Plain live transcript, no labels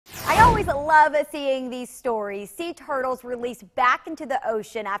always love seeing these stories. Sea turtles released back into the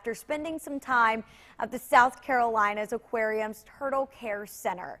ocean after spending some time at the South Carolina's Aquarium's Turtle Care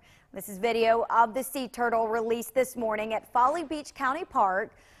Center. This is video of the sea turtle released this morning at Folly Beach County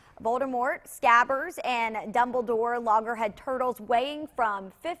Park. Voldemort, Scabbers, and Dumbledore loggerhead turtles weighing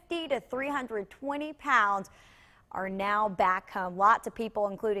from 50 to 320 pounds are now back home. Lots of people,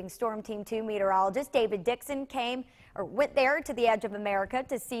 including Storm Team 2 meteorologist David Dixon, went there to the edge of America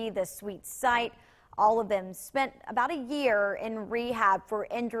to see the sweet sight. All of them spent about a year in rehab for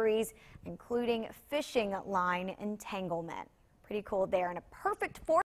injuries, including fishing line entanglement. Pretty cool there, and a perfect